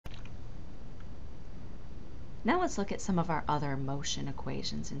Now let's look at some of our other motion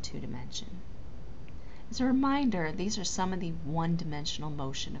equations in 2 dimensions. As a reminder, these are some of the one-dimensional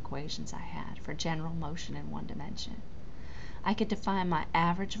motion equations I had for general motion in 1 dimension. I could define my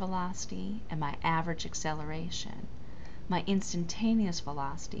average velocity and my average acceleration, my instantaneous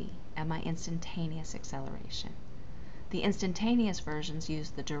velocity and my instantaneous acceleration. The instantaneous versions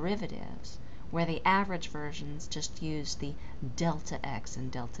use the derivatives, where the average versions just use the delta x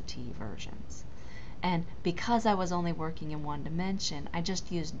and delta t versions. And because I was only working in 1 dimension, I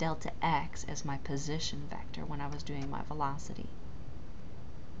just used delta x as my position vector when I was doing my velocity.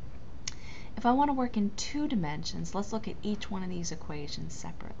 If I want to work in 2 dimensions, let's look at each one of these equations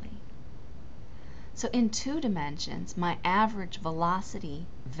separately. So in 2 dimensions, my average velocity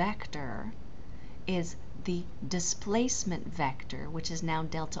vector is the displacement vector, which is now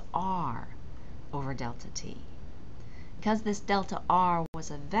delta r over delta t. Because this delta r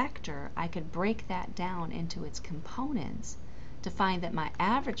was a vector, I could break that down into its components to find that my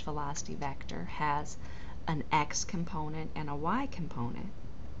average velocity vector has an x component and a y component,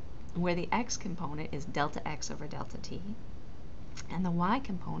 where the x component is delta x over delta t, and the y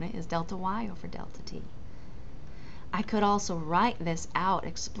component is delta y over delta t. I could also write this out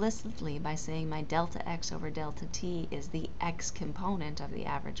explicitly by saying my delta x over delta t is the x component of the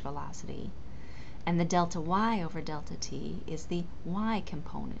average velocity, and the delta y over delta t is the y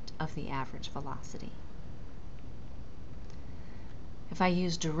component of the average velocity. If I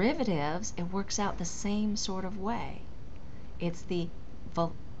use derivatives, it works out the same sort of way. It's the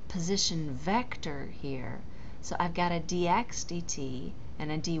position vector here, so I've got a dx dt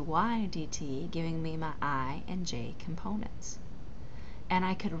and a dy dt giving me my I and j components. And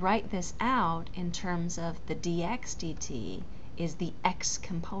I could write this out in terms of the dx dt is the x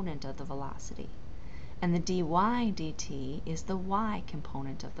component of the velocity, and the dy dt is the y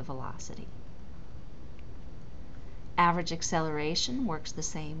component of the velocity. Average acceleration works the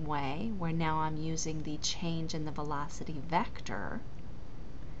same way, where now I'm using the change in the velocity vector,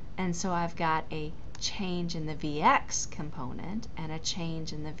 and so I've got a change in the Vx component and a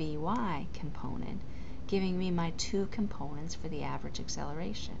change in the Vy component, giving me my 2 components for the average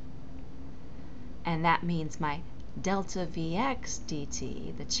acceleration. And that means my delta Vx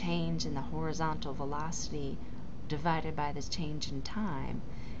dt, the change in the horizontal velocity divided by the change in time,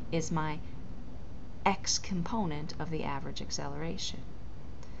 is my x component of the average acceleration.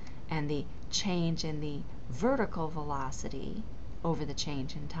 And the change in the vertical velocity over the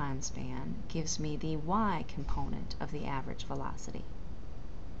change in time span gives me the y component of the average velocity.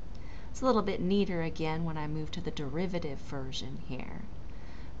 It's a little bit neater again when I move to the derivative version here,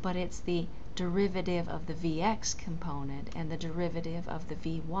 but it's the derivative of the Vx component and the derivative of the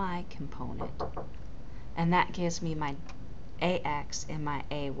Vy component, and that gives me my Ax and my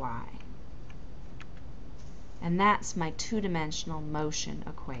Ay. And that's my 2-dimensional motion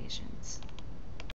equations.